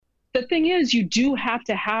the thing is, you do have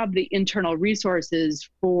to have the internal resources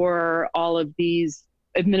for all of these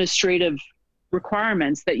administrative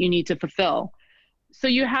requirements that you need to fulfill. So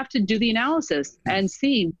you have to do the analysis and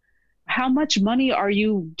see how much money are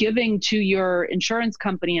you giving to your insurance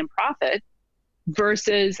company in profit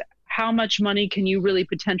versus how much money can you really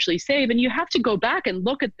potentially save. And you have to go back and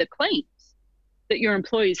look at the claims that your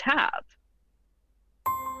employees have.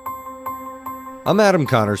 I'm Adam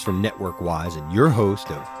Connors from NetworkWise and your host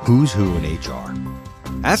of Who's Who in HR.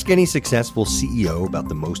 Ask any successful CEO about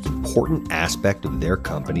the most important aspect of their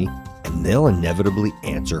company, and they'll inevitably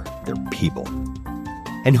answer their people.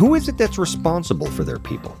 And who is it that's responsible for their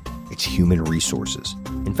people? It's human resources.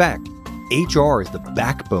 In fact, HR is the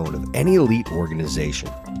backbone of any elite organization.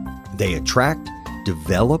 They attract,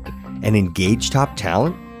 develop, and engage top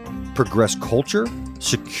talent, progress culture,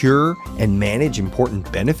 secure and manage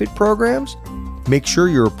important benefit programs, make sure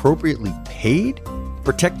you're appropriately paid,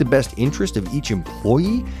 protect the best interest of each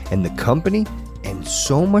employee and the company, and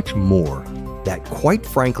so much more that, quite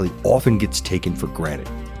frankly, often gets taken for granted.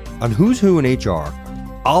 On Who's Who in HR,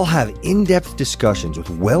 I'll have in-depth discussions with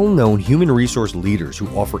well-known human resource leaders who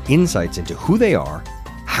offer insights into who they are,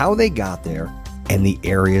 how they got there, and the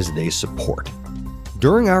areas they support.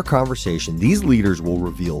 During our conversation, these leaders will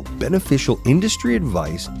reveal beneficial industry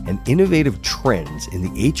advice and innovative trends in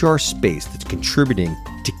the HR space that's contributing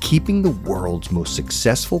to keeping the world's most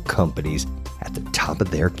successful companies at the top of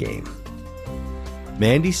their game.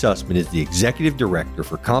 Mandy Sussman is the Executive Director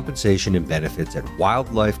for Compensation and Benefits at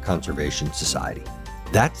Wildlife Conservation Society.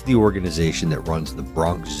 That's the organization that runs the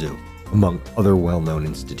Bronx Zoo, among other well-known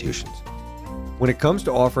institutions. When it comes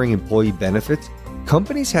to offering employee benefits,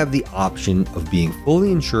 companies have the option of being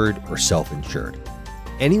fully insured or self-insured.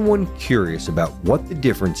 Anyone curious about what the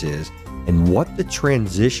difference is and what the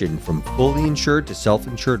transition from fully insured to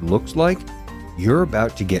self-insured looks like, you're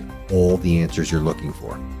about to get all the answers you're looking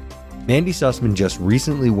for. Mandy Sussman just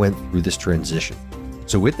recently went through this transition.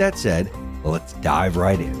 So with that said, let's dive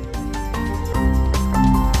right in.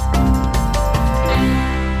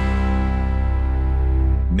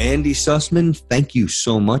 Mandy Sussman, thank you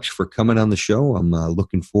so much for coming on the show. I'm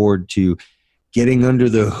looking forward to getting under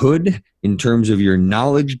the hood in terms of your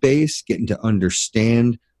knowledge base, getting to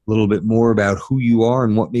understand a little bit more about who you are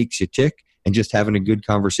and what makes you tick, and just having a good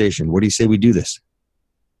conversation. What do you say we do this?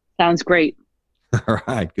 Sounds great. All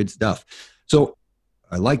right, good stuff. So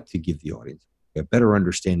I like to give the audience a better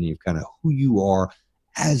understanding of kind of who you are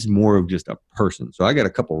as more of just a person. So I got a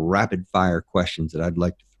couple rapid fire questions that I'd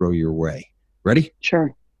like to throw your way. Ready?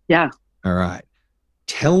 Sure. Yeah. All right.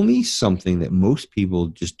 Tell me something that most people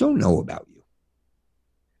just don't know about you.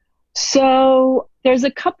 So there's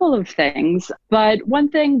a couple of things, but one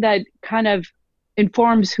thing that kind of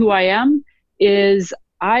informs who I am is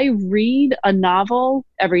I read a novel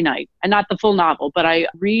every night, and not the full novel, but I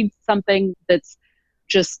read something that's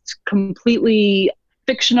just completely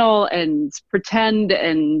fictional and pretend,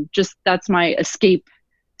 and just that's my escape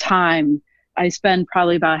time. I spend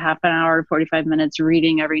probably about half an hour, 45 minutes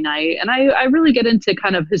reading every night. And I really get into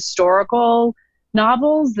kind of historical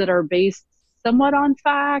novels that are based somewhat on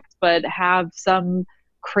fact, but have some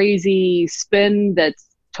crazy spin that's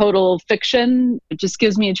total fiction. It just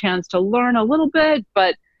gives me a chance to learn a little bit,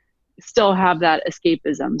 but still have that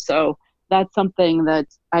escapism. So that's something that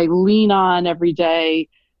I lean on every day.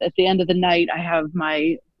 At the end of the night, I have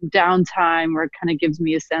my downtime where it kind of gives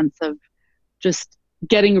me a sense of just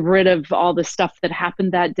getting rid of all the stuff that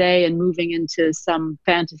happened that day and moving into some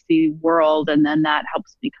fantasy world. And then that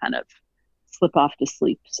helps me kind of slip off to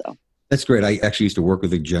sleep. So that's great. I actually used to work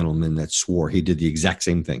with a gentleman that swore he did the exact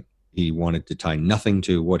same thing. He wanted to tie nothing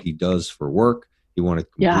to what he does for work. He wanted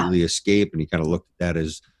to completely escape. And he kind of looked at that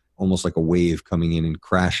as almost like a wave coming in and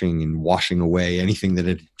crashing and washing away anything that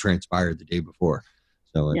had transpired the day before.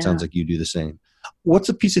 So it sounds like you do the same. What's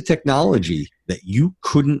a piece of technology that you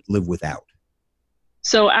couldn't live without?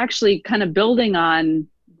 So actually kind of building on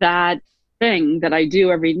that thing that I do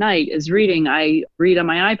every night is reading. I read on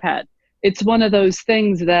my iPad. It's one of those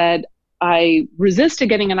things that I resisted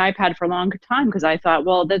getting an iPad for a long time because I thought,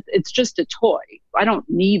 well, it's just a toy. I don't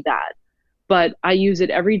need that. But I use it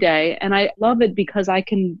every day, and I love it because I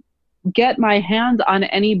can get my hands on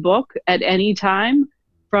any book at any time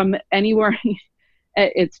from anywhere.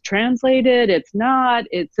 It's translated, it's not.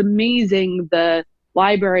 It's amazing the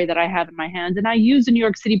library that I have in my hands. And I use the New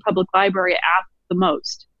York City Public Library app the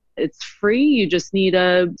most. It's free. You just need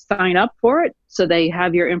to sign up for it. So they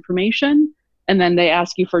have your information, and then they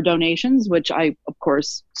ask you for donations, which I, of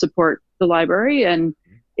course, support the library. And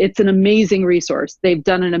it's an amazing resource. They've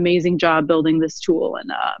done an amazing job building this tool,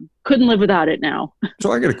 and couldn't live without it now.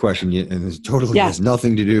 So I got a question, and this totally Yeah. has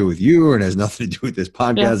nothing to do with you and has nothing to do with this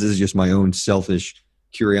podcast. Yeah. This is just my own selfish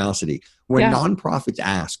curiosity. When Yeah. nonprofits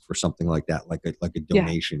ask for something like that, like a Yeah.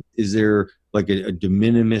 donation, is there like a de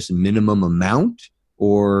minimis minimum amount,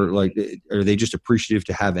 or like are they just appreciative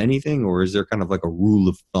to have anything, or is there kind of like a rule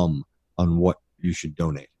of thumb on what you should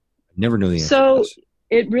donate? I never know the answer to So this.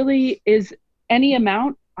 it really is any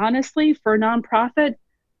amount, honestly, for a nonprofit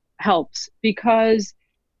helps, because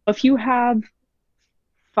if you have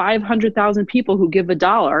 500,000 people who give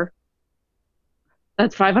 $1,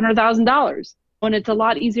 that's $500,000. When it's a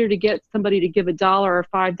lot easier to get somebody to give $1 or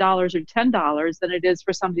 $5 or $10 than it is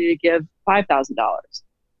for somebody to give $5,000.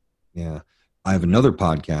 Yeah. I have another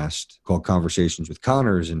podcast called Conversations with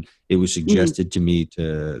Connors, and it was suggested to me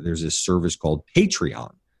there's this service called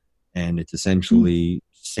Patreon, and it's essentially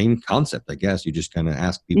same concept, I guess. You just kind of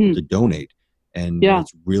ask people to donate, and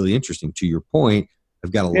it's really interesting. To your point,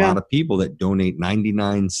 I've got a lot of people that donate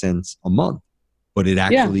 99 cents a month, but it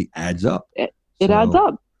actually adds up. It adds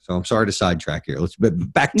up. So I'm sorry to sidetrack here. Let's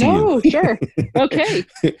back to you. No, sure. Okay.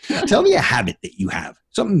 Tell me a habit that you have,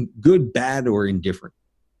 something good, bad, or indifferent.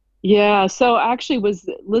 Yeah. So I actually was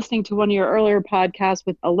listening to one of your earlier podcasts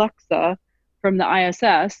with Alexa from the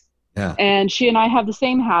ISS. Yeah. And she and I have the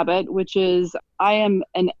same habit, which is I am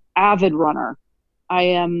an avid runner. I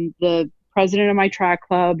am the president of my track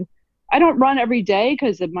club. I don't run every day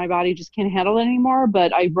because my body just can't handle it anymore,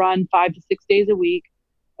 but I run 5 to 6 days a week.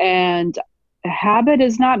 And habit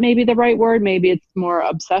is not maybe the right word. Maybe it's more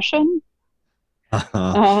obsession.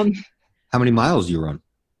 How many miles do you run?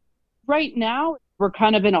 Right now, we're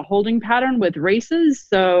kind of in a holding pattern with races.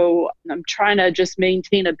 So I'm trying to just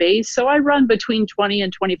maintain a base. So I run between 20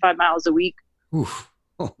 and 25 miles a week. Oof.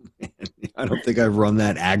 Oh, man. I don't think I've run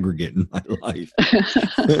that aggregate in my life.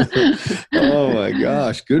 Oh, my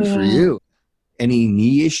gosh. Good for you. Any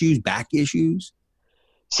knee issues, back issues?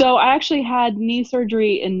 So I actually had knee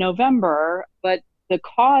surgery in November, but the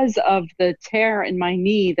cause of the tear in my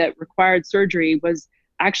knee that required surgery was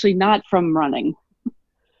actually not from running.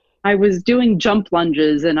 I was doing jump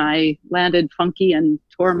lunges and I landed funky and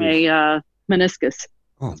tore my meniscus.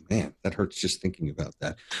 Oh, man, that hurts just thinking about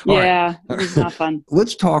that. Yeah, it was not fun.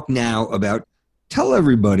 Let's talk now about, tell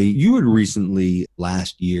everybody, you had recently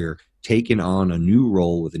last year taken on a new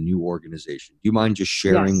role with a new organization. Do you mind just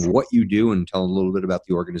sharing what you do and tell a little bit about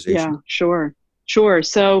the organization? Yeah, sure.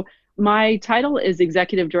 So my title is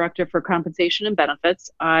Executive Director for Compensation and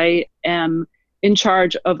Benefits. I am in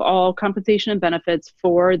charge of all compensation and benefits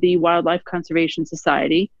for the Wildlife Conservation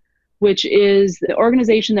Society, which is the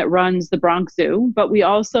organization that runs the Bronx Zoo, but we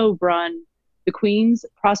also run the Queens,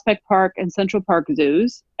 Prospect Park, and Central Park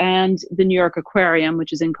zoos, and the New York Aquarium,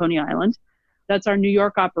 which is in Coney Island. That's our New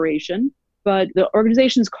York operation. But the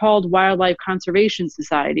organization is called Wildlife Conservation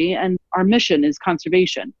Society, and our mission is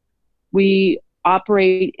conservation. We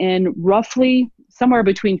operate in roughly somewhere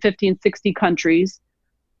between 50 and 60 countries.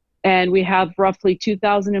 And we have roughly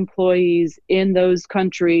 2,000 employees in those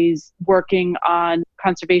countries working on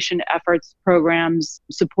conservation efforts, programs,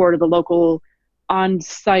 support of the local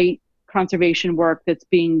on-site conservation work that's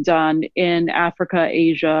being done in Africa,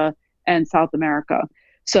 Asia, and South America.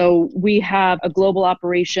 So we have a global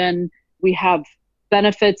operation. We have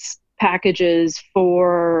benefits packages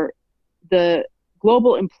for the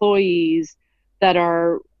global employees that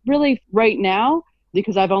are really right now,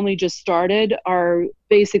 because I've only just started, are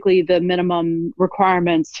basically the minimum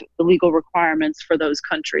requirements, the legal requirements for those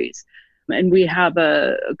countries. And we have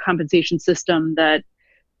a compensation system that,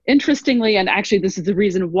 interestingly, and actually this is the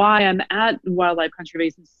reason why I'm at Wildlife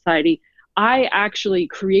Conservation Society, I actually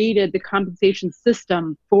created the compensation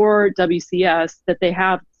system for WCS that they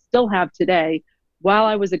still have today while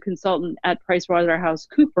I was a consultant at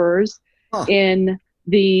PricewaterhouseCoopers in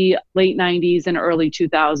the late 90s and early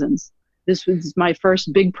 2000s. This was my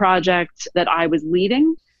first big project that I was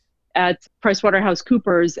leading at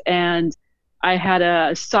PricewaterhouseCoopers, and I had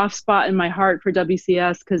a soft spot in my heart for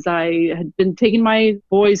WCS because I had been taking my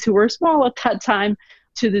boys, who were small at that time,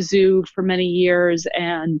 to the zoo for many years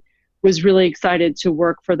and was really excited to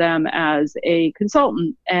work for them as a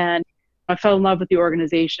consultant. And I fell in love with the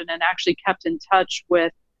organization and actually kept in touch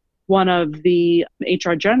with one of the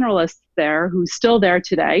HR generalists there, who's still there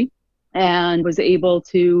today, and was able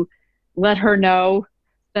to let her know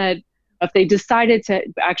that if they decided to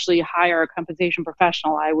actually hire a compensation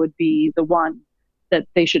professional, I would be the one that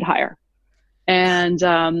they should hire.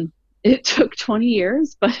 And it took 20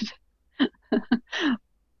 years, but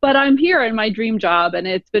I'm here in my dream job, and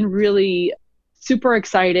it's been really super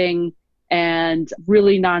exciting. and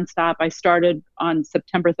really nonstop. I started on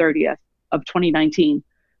September 30th of 2019,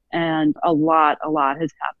 and a lot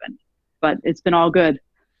has happened, but it's been all good.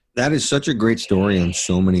 That is such a great story on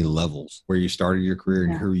so many levels, where you started your career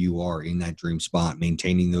and who you are in that dream spot,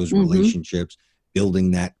 maintaining those relationships,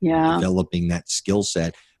 building that, developing that skill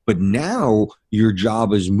set. But now your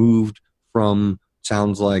job has moved from,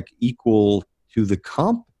 sounds like, equal to the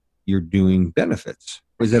comp, you're doing benefits.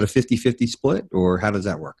 Is that a 50-50 split, or how does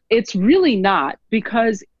that work? It's really not,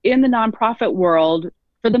 because in the nonprofit world,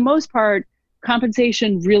 for the most part,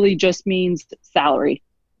 compensation really just means salary.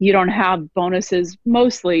 You don't have bonuses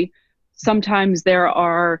mostly. Sometimes there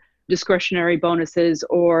are discretionary bonuses,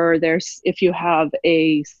 or there's, if you have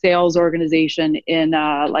a sales organization in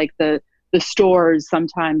like the stores,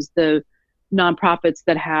 sometimes the nonprofits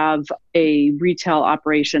that have a retail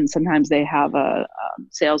operation, sometimes they have a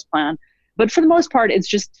sales plan. But for the most part, it's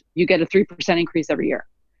just you get a 3% increase every year.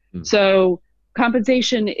 So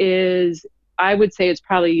compensation is, I would say it's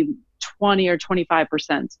probably 20 or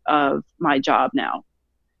 25% of my job now.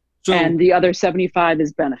 So, and the other 75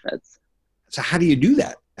 is benefits. So how do you do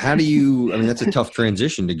that? How do you, I mean, that's a tough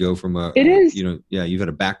transition to go from you've had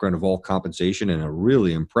a background of all compensation and a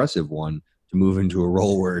really impressive one to move into a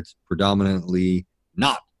role where it's predominantly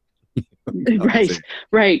not.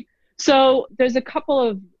 Right. So there's a couple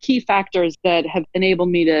of key factors that have enabled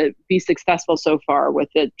me to be successful so far with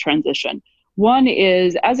the transition. One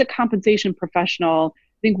is, as a compensation professional,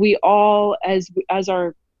 I think we all, as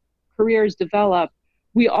our careers develop,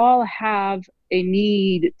 we all have a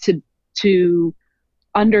need to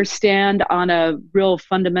understand on a real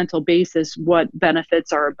fundamental basis what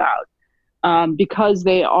benefits are about, because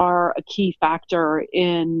they are a key factor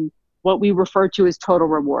in what we refer to as total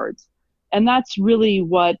rewards. And that's really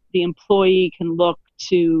what the employee can look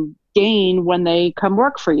to gain when they come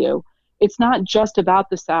work for you. It's not just about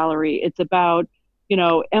the salary. It's about,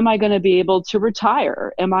 am I going to be able to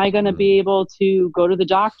retire? Am I going to be able to go to the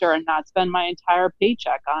doctor and not spend my entire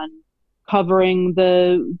paycheck on covering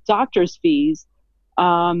the doctor's fees?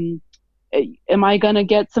 Am I going to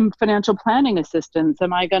get some financial planning assistance?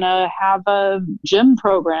 Am I going to have a gym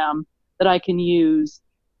program that I can use?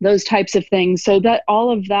 Those types of things. So that all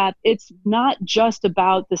of that, it's not just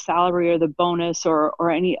about the salary or the bonus or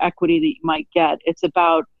any equity that you might get. It's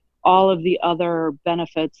about all of the other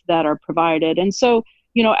benefits that are provided. And so,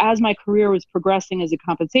 as my career was progressing as a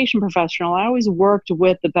compensation professional, I always worked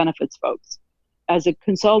with the benefits folks. As a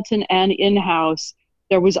consultant and in-house,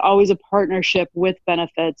 there was always a partnership with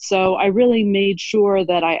benefits. So I really made sure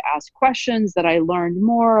that I asked questions, that I learned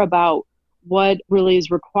more about what really is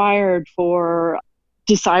required for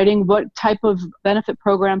deciding what type of benefit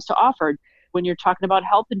programs to offer. When you're talking about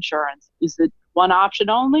health insurance, is it one option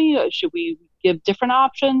only? Should we give different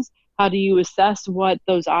options? How do you assess what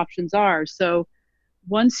those options are? So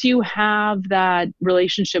once you have that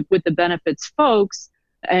relationship with the benefits folks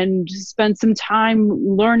and spend some time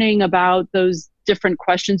learning about those different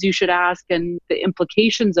questions you should ask and the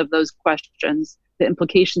implications of those questions, the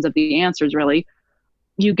implications of the answers, really,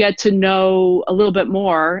 you get to know a little bit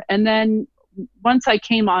more. And then once I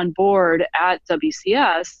came on board at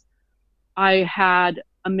WCS, I had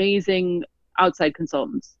amazing outside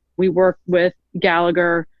consultants. We work with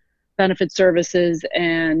Gallagher Benefit Services,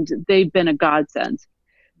 and they've been a godsend.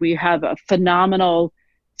 We have a phenomenal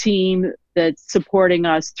team that's supporting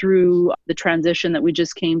us through the transition that we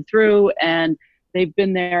just came through, and they've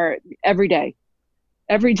been there every day.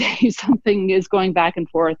 Every day something is going back and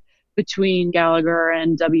forth between Gallagher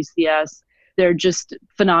and WCS. They're just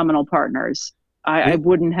phenomenal partners. I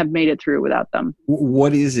wouldn't have made it through without them.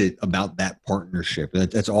 What is it about that partnership?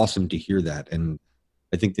 That's awesome to hear that. And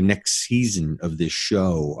I think the next season of this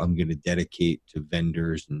show, I'm going to dedicate to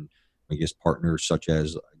vendors and I guess partners such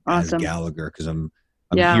as Gallagher, because I'm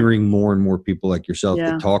hearing more and more people like yourself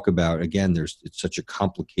that talk about, again, it's such a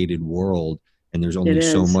complicated world and there's only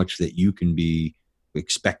so much that you can be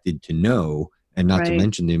expected to know, and not to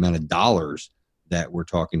mention the amount of dollars that we're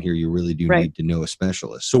talking here. You really do need to know a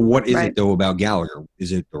specialist. So what is it though about Gallagher?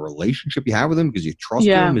 Is it the relationship you have with them because you trust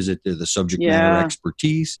them? Is it the subject matter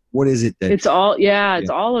expertise? What is it that it's all, it's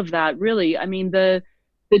all of that, really. I mean, the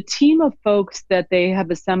team of folks that they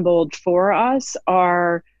have assembled for us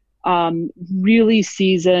are really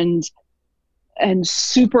seasoned and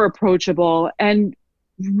super approachable and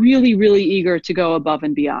really, really eager to go above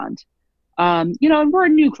and beyond. We're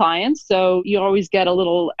new clients, so you always get a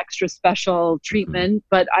little extra special treatment.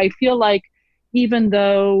 But I feel like even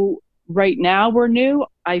though right now we're new,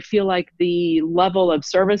 I feel like the level of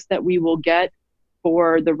service that we will get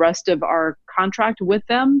for the rest of our contract with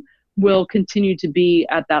them will continue to be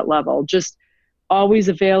at that level. Just always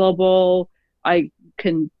available. I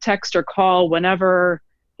can text or call whenever.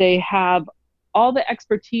 They have all the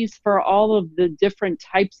expertise for all of the different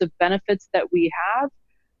types of benefits that we have.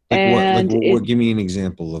 Like what? Like And what? Give me an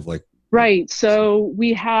example of like. right. So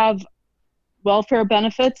we have welfare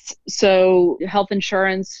benefits. So health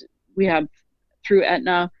insurance, we have through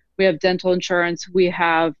Aetna, we have dental insurance, we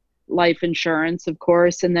have life insurance, of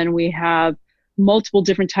course, and then we have multiple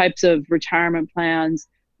different types of retirement plans.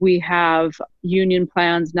 We have union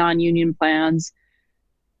plans, non-union plans.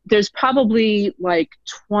 There's probably like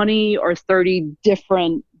 20 or 30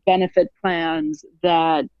 different benefit plans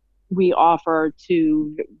that we offer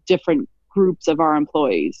to different groups of our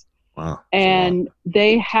employees. Wow. And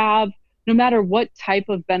they have, no matter what type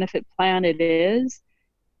of benefit plan it is,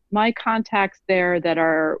 my contacts there that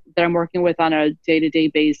I'm working with on a day-to-day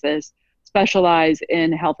basis specialize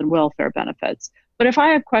in health and welfare benefits. But if I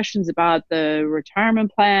have questions about the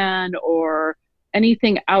retirement plan or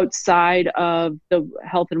anything outside of the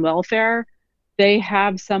health and welfare, they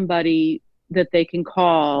have somebody that they can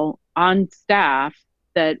call on staff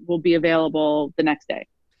that will be available the next day.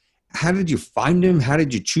 How did you find him? How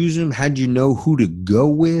did you choose him? How did you know who to go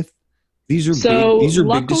with? These are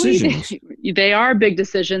big decisions. They are big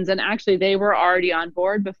decisions. And actually, they were already on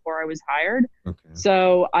board before I was hired. Okay.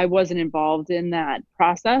 So I wasn't involved in that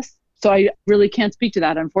process. So I really can't speak to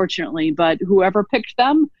that, unfortunately. But whoever picked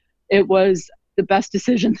them, it was the best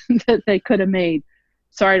decision that they could have made.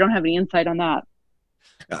 Sorry, I don't have any insight on that.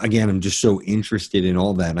 Again, I'm just so interested in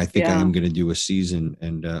all that. And I think I am going to do a season,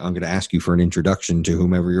 and I'm going to ask you for an introduction to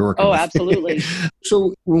whomever you're working with. Oh, absolutely.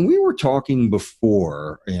 So when we were talking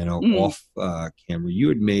before, off camera, you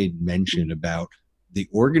had made mention about the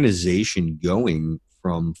organization going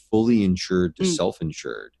from fully insured to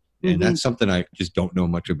self-insured. And that's something I just don't know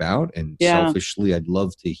much about. And selfishly, I'd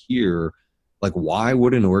love to hear, like, why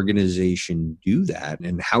would an organization do that?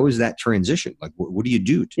 And how is that transition? Like, what do you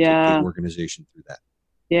do to take the organization through that?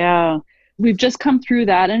 Yeah, we've just come through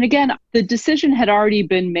that. And again, the decision had already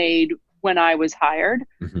been made when I was hired.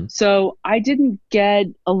 So I didn't get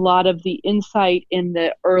a lot of the insight in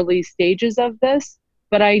the early stages of this,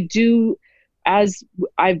 but I do, as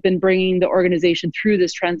I've been bringing the organization through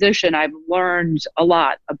this transition, I've learned a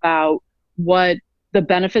lot about what the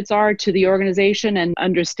benefits are to the organization and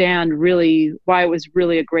understand really why it was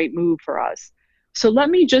really a great move for us. So let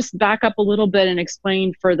me just back up a little bit and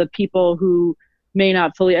explain for the people who may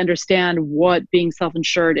not fully understand what being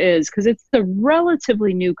self-insured is, because it's a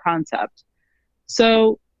relatively new concept.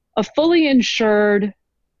 So a fully insured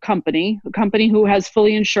company, a company who has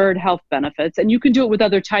fully insured health benefits, and you can do it with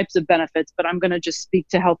other types of benefits, but I'm going to just speak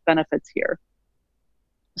to health benefits here.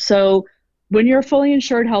 So when you're fully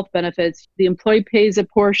insured health benefits, the employee pays a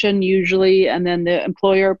portion usually, and then the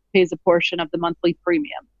employer pays a portion of the monthly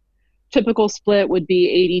premium. Typical split would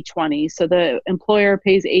be 80-20. So the employer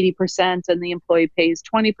pays 80% and the employee pays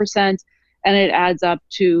 20%, and it adds up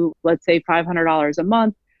to, let's say, $500 a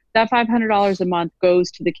month. That $500 a month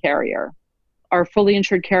goes to the carrier. Our fully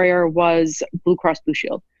insured carrier was Blue Cross Blue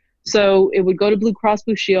Shield. So it would go to Blue Cross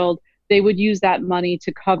Blue Shield. They would use that money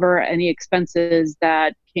to cover any expenses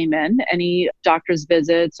that came in, any doctor's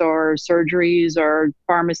visits or surgeries or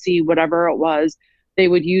pharmacy, whatever it was. They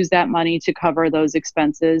would use that money to cover those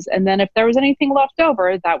expenses. And then if there was anything left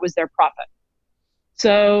over, that was their profit.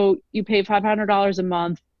 So you pay $500 a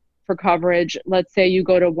month for coverage. Let's say you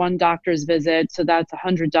go to one doctor's visit. So that's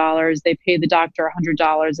 $100. They pay the doctor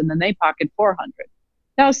 $100 and then they pocket $400.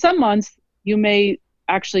 Now, some months you may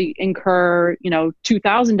actually incur,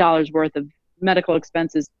 $2,000 worth of medical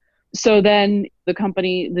expenses. So then the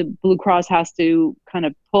company, the Blue Cross, has to kind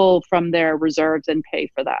of pull from their reserves and pay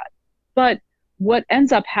for that. But what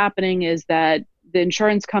ends up happening is that the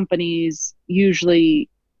insurance companies usually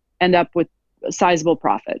end up with a sizable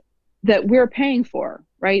profit that we're paying for,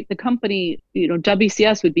 right? The company,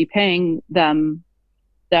 WCS would be paying them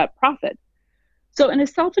that profit. So in a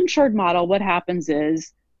self-insured model, what happens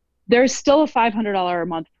is there's still a $500 a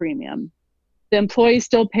month premium. The employee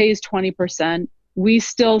still pays 20%. We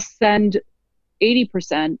still send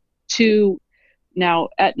 80% to, now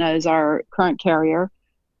Aetna is our current carrier.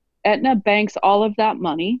 Aetna banks all of that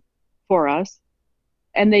money for us,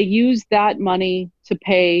 and they use that money to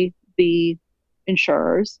pay the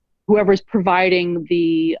insurers, whoever's providing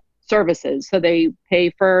the services. So they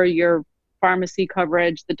pay for your pharmacy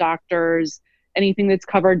coverage, the doctors, anything that's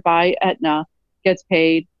covered by Aetna gets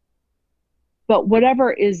paid. But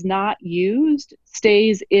whatever is not used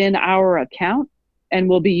stays in our account and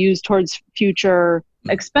will be used towards future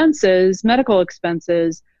expenses, medical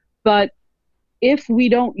expenses. But if we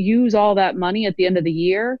don't use all that money at the end of the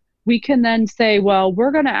year, we can then say, well,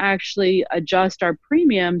 we're going to actually adjust our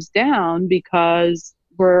premiums down because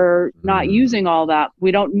we're not using all that.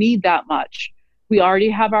 We don't need that much. We already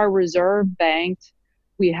have our reserve banked.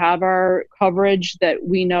 We have our coverage that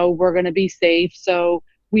we know we're going to be safe, so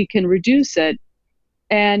we can reduce it.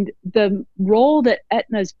 And the role that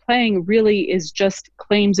Aetna is playing really is just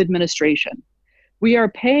claims administration. We are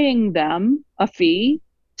paying them a fee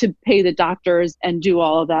to pay the doctors and do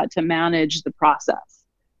all of that to manage the process,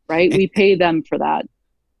 right? We pay them for that.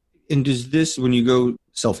 And does this, when you go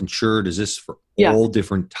self-insured, is this for all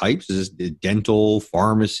different types? Is this dental,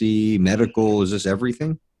 pharmacy, medical? Is this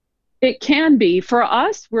everything? It can be. For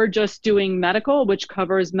us, we're just doing medical, which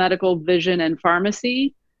covers medical, vision, and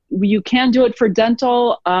pharmacy. You can do it for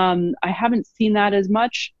dental. I haven't seen that as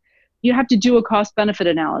much. You have to do a cost-benefit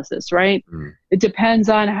analysis, right? It depends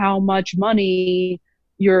on how much money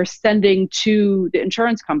you're sending to the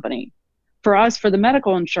insurance company. For us, for the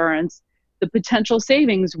medical insurance, the potential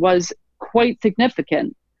savings was quite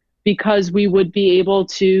significant because we would be able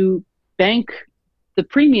to bank the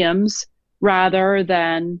premiums rather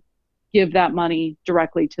than give that money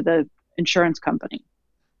directly to the insurance company.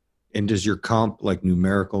 And does your comp, like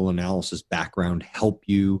numerical analysis background, help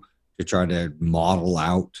you to try to model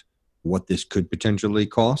out what this could potentially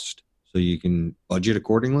cost so you can budget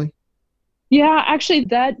accordingly? Yeah, actually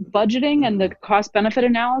that budgeting and the cost benefit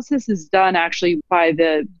analysis is done actually by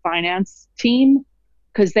the finance team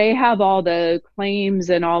because they have all the claims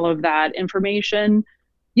and all of that information.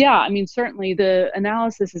 Yeah, I mean, certainly the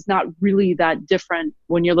analysis is not really that different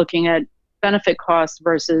when you're looking at benefit costs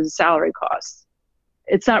versus salary costs.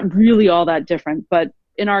 It's not really all that different, but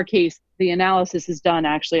in our case, the analysis is done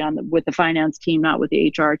actually with the finance team, not with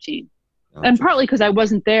the HR team. Gotcha. And partly because I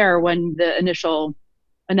wasn't there when the initial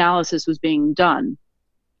analysis was being done.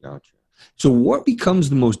 Gotcha. So what becomes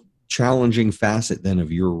the most challenging facet then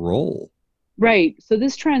of your role? Right. So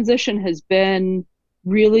this transition has been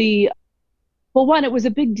really, well, one, it was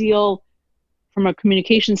a big deal from a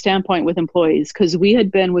communication standpoint with employees because we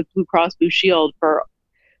had been with Blue Cross Blue Shield for,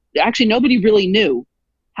 actually nobody really knew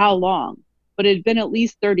how long, but it had been at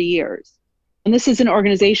least 30 years. And this is an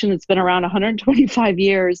organization that's been around 125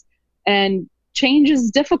 years, and change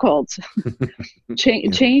is difficult.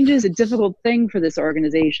 Change is a difficult thing for this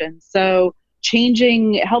organization. So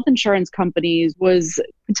changing health insurance companies was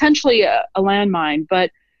potentially a landmine, but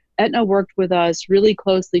Aetna worked with us really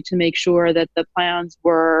closely to make sure that the plans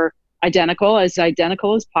were identical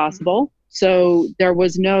as possible. So there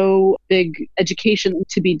was no big education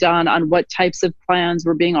to be done on what types of plans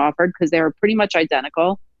were being offered because they were pretty much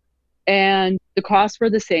identical and the costs were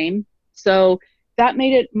the same. So that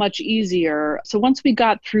made it much easier. So once we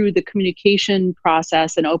got through the communication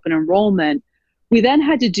process and open enrollment, we then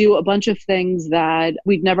had to do a bunch of things that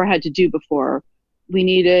we'd never had to do before. We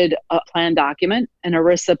needed a plan document, an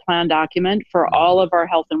ERISA plan document for all of our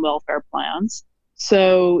health and welfare plans.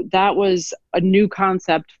 So that was a new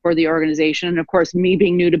concept for the organization. And of course, me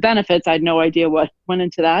being new to benefits, I had no idea what went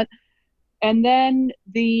into that. And then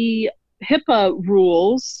the HIPAA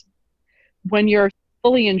rules, when you're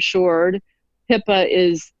fully insured, HIPAA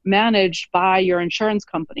is managed by your insurance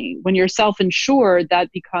company. When you're self-insured,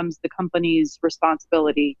 that becomes the company's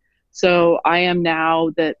responsibility. So I am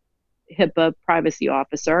now the HIPAA privacy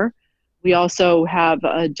officer. We also have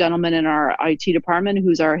a gentleman in our IT department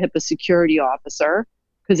who's our HIPAA security officer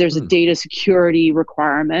because there's a data security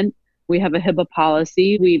requirement. We have a HIPAA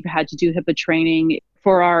policy. We've had to do HIPAA training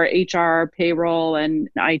for our HR, payroll, and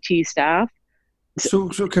IT staff. So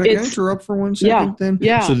can I interrupt for 1 second then?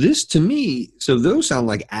 Yeah. So this to me, so those sound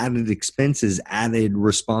like added expenses, added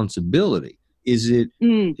responsibility. Is it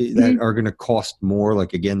that are going to cost more?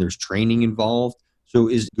 Like, again, there's training involved. So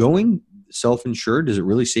is going self-insured, does it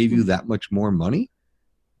really save you that much more money?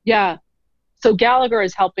 Yeah. So Gallagher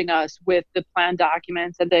is helping us with the plan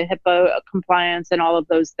documents and the HIPAA compliance and all of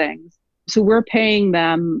those things. So we're paying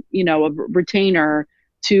them, a retainer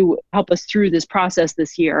to help us through this process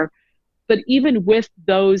this year. But even with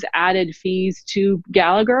those added fees to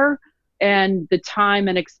Gallagher and the time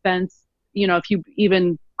and expense, if you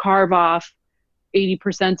even carve off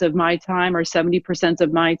 80% of my time or 70%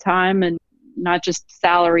 of my time and not just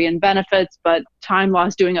salary and benefits, but time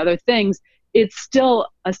lost doing other things, it's still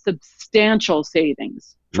a substantial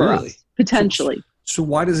savings for us, potentially. So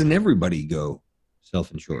why doesn't everybody go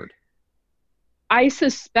self-insured? I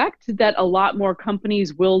suspect that a lot more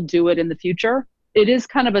companies will do it in the future. It is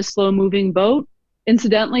kind of a slow-moving boat.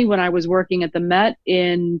 Incidentally, when I was working at the Met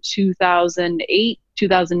in 2008,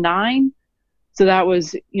 2009, so that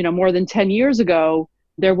was, more than 10 years ago,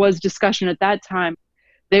 there was discussion at that time.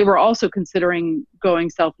 they were also considering going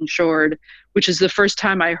self-insured, which is the first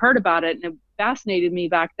time I heard about it. And it fascinated me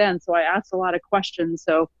back then. So I asked a lot of questions.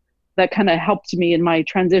 So that kind of helped me in my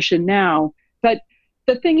transition now. But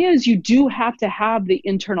the thing is, you do have to have the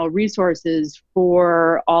internal resources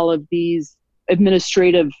for all of these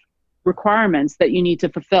administrative requirements that you need to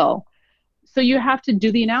fulfill. So you have to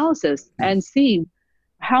do the analysis and see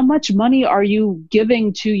how much money are you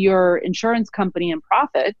giving to your insurance company in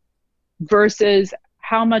profit versus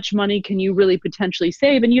how much money can you really potentially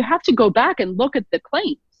save. And you have to go back and look at the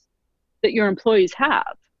claims that your employees have.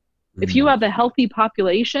 Mm-hmm. If you have a healthy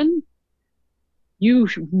population, you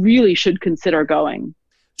really should consider going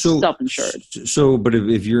self-insured. So, but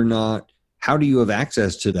if you're not, how do you have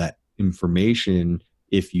access to that information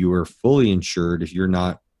if you are fully insured, if you're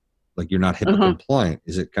not, like, you're not HIPAA compliant?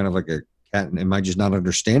 Is it kind of like a cat, am I just not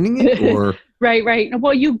understanding it? Or Right.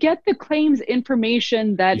 Well, you get the claims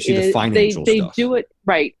information that you see the financial they stuff. do it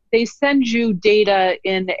right. They send you data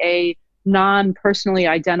in a non-personally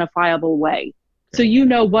identifiable way. Okay. So you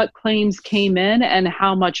know what claims came in and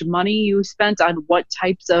how much money you spent on what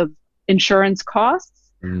types of insurance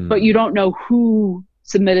costs, but you don't know who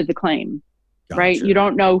submitted the claim. Gotcha. Right? You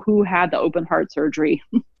don't know who had the open heart surgery.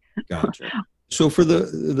 Gotcha. So for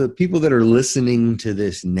the people that are listening to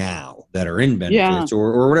this now that are in benefits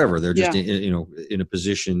or whatever, they're just in a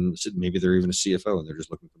position, maybe they're even a CFO and they're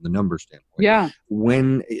just looking from the numbers standpoint. Yeah.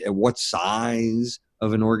 What size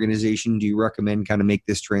of an organization do you recommend kind of make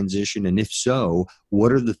this transition? And if so,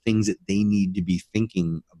 what are the things that they need to be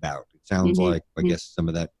thinking about? It sounds like, I guess, some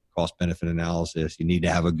of that cost benefit analysis. You need to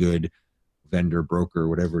have a good vendor, broker,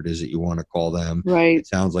 whatever it is that you want to call them. Right. It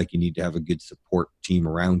sounds like you need to have a good support team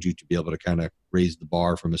around you to be able to kind of raise the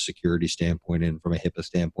bar from a security standpoint and from a HIPAA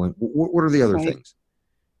standpoint. What are the other things?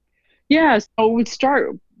 Yeah. So we start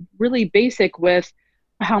really basic with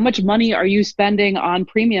how much money are you spending on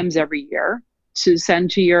premiums every year to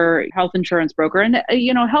send to your health insurance broker? And,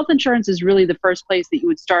 health insurance is really the first place that you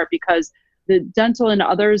would start because the dental and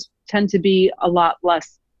others tend to be a lot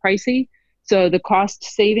less pricey. So the cost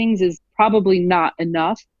savings is probably not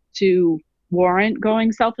enough to warrant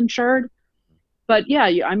going self-insured. But yeah,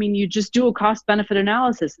 you just do a cost benefit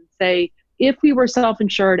analysis and say, if we were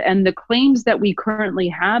self-insured and the claims that we currently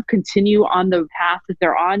have continue on the path that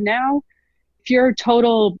they're on now, if your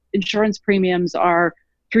total insurance premiums are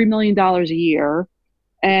 $3 million a year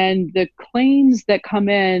and the claims that come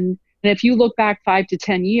in, and if you look back 5 to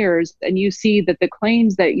 10 years and you see that the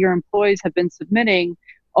claims that your employees have been submitting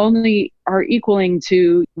only are equaling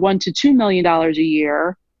to $1 to $2 million a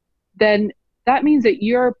year, then that means that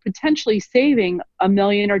you're potentially saving $1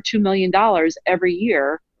 million or $2 million every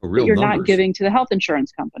year that you're not giving to the health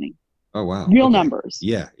insurance company. Oh, wow. Real numbers.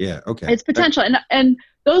 Yeah. Okay. It's potential. And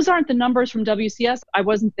those aren't the numbers from WCS. I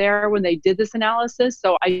wasn't there when they did this analysis,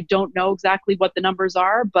 so I don't know exactly what the numbers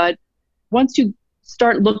are. But once you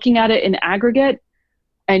start looking at it in aggregate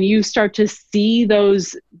and you start to see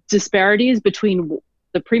those disparities between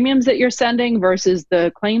the premiums that you're sending versus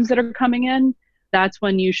the claims that are coming in, that's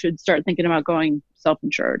when you should start thinking about going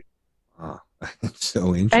self-insured. Oh, that's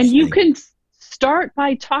so interesting. And you can start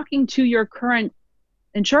by talking to your current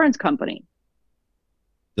insurance company.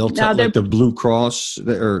 They'll tell, like the Blue Cross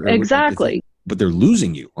or exactly. But they're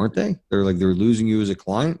losing you, aren't they? They're losing you as a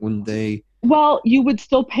client when they. Well, you would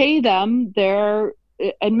still pay them their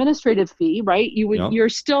administrative fee, right? We're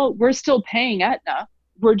still paying Aetna.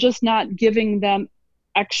 We're just not giving them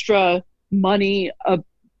extra money of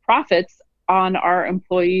profits on our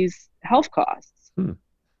employees' health costs.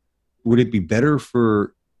 Would it be better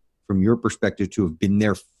from your perspective to have been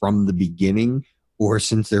there from the beginning, or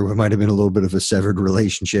since there might have been a little bit of a severed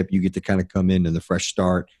relationship, you get to kind of come in and the fresh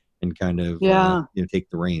start and kind of take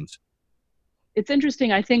the reins? It's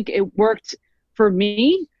interesting. I think it worked for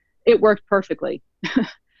me. It worked perfectly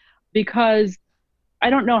because I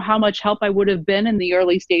don't know how much help I would have been in the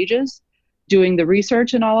early stages doing the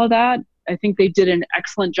research and all of that. I think they did an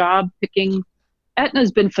excellent job picking.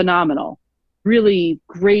 Aetna's been phenomenal, really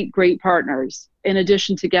great partners in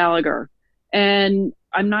addition to Gallagher. And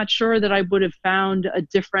I'm not sure that I would have found a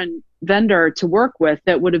different vendor to work with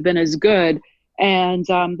that would have been as good. And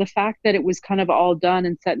the fact that it was kind of all done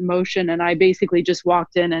and set in motion, and I basically just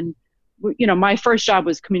walked in and, my first job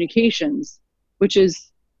was communications, which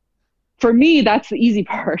is, for me, that's the easy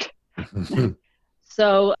part.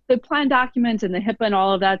 So the plan document and the HIPAA and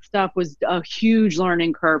all of that stuff was a huge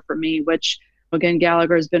learning curve for me, which, again,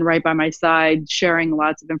 Gallagher has been right by my side, sharing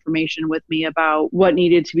lots of information with me about what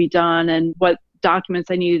needed to be done and what documents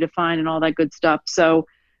I needed to find and all that good stuff. So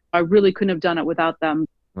I really couldn't have done it without them.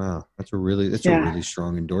 Wow. That's a really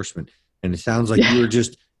strong endorsement. And it sounds like you were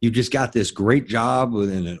just You just got this great job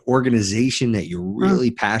within an organization that you're really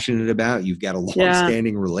passionate about. You've got a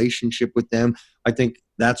long-standing relationship with them. I think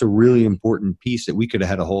that's a really important piece that we could have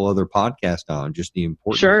had a whole other podcast on, just the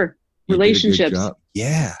importance. Sure. Relationships.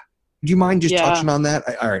 Yeah. Do you mind just touching on that?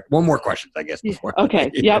 All right. One more question, I guess, before. Okay.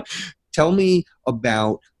 Yep. Tell me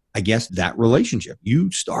about, I guess, that relationship. You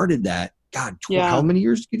started that, God, how many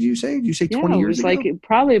years did you say? Did you say 20 years ago? It was like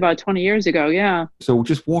probably about 20 years ago. Yeah. So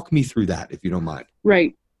just walk me through that, if you don't mind.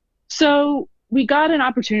 Right. So we got an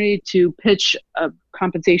opportunity to pitch a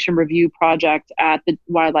compensation review project at the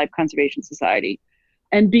Wildlife Conservation Society.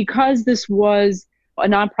 And because this was a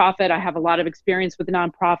nonprofit, I have a lot of experience with the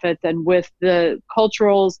nonprofits and with the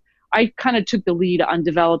culturals. I kind of took the lead on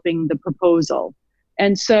developing the proposal.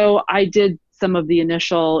 And so I did some of the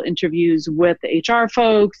initial interviews with the HR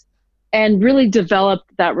folks and really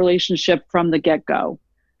developed that relationship from the get-go.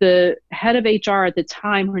 The head of HR at the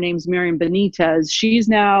time, her name's Miriam Benitez. She's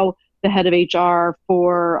now the head of HR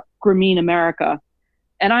for Grameen America.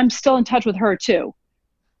 And I'm still in touch with her too.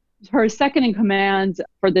 Her second in command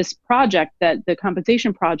for this project, that the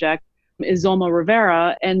compensation project, is Zulma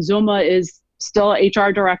Rivera. And Zulma is still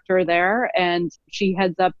HR director there. And she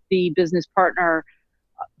heads up the business partner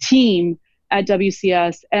team at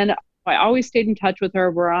WCS. And I always stayed in touch with her.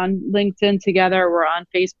 We're on LinkedIn together. We're on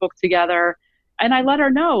Facebook together. And I let her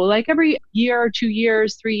know, like every year, 2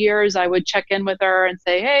 years, 3 years, I would check in with her and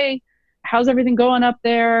say, hey, how's everything going up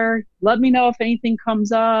there? Let me know if anything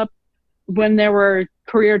comes up. When there were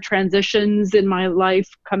career transitions in my life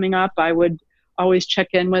coming up, I would always check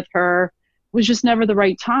in with her. It was just never the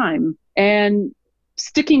right time. And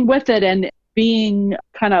sticking with it and being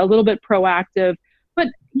kind of a little bit proactive, but,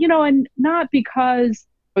 and not because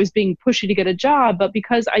I was being pushy to get a job, but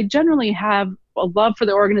because I generally have a love for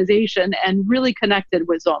the organization and really connected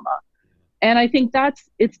with Zulma. And I think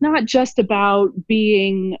it's not just about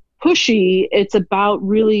being pushy, it's about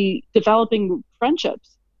really developing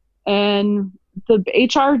friendships. And the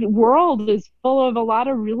HR world is full of a lot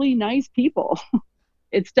of really nice people.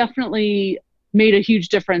 It's definitely made a huge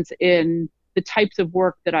difference in the types of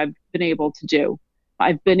work that I've been able to do.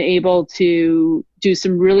 I've been able to do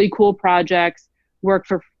some really cool projects, work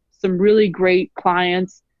for some really great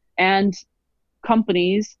clients and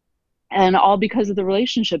companies, and all because of the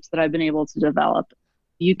relationships that I've been able to develop.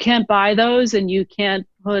 You can't buy those, and you can't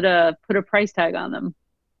put a price tag on them.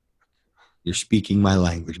 You're speaking my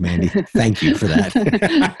language, Mandy. Thank you for that.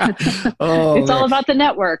 It's all about the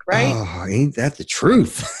network, right? Oh, ain't that the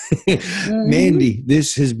truth? Mandy,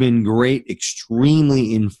 this has been great,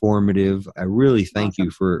 extremely informative. I really thank you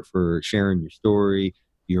for sharing your story,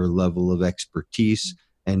 your level of expertise.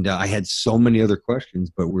 And I had so many other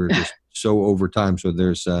questions, but we're just so over time. So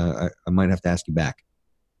there's, I might have to ask you back.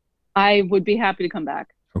 I would be happy to come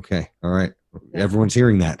back. Okay. All right. Everyone's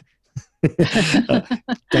hearing that.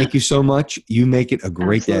 Thank you so much. You make it a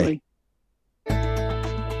great day.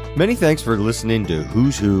 Many thanks for listening to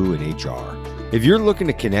Who's Who in HR. If you're looking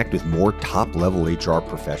to connect with more top-level HR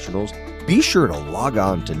professionals, be sure to log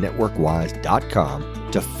on to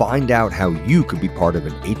networkwise.com to find out how you could be part of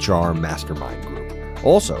an HR mastermind group.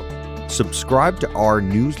 Also, subscribe to our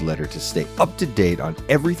newsletter to stay up to date on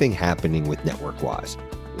everything happening with NetworkWise.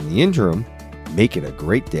 In the interim, make it a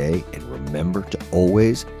great day and remember to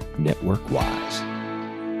always network wise.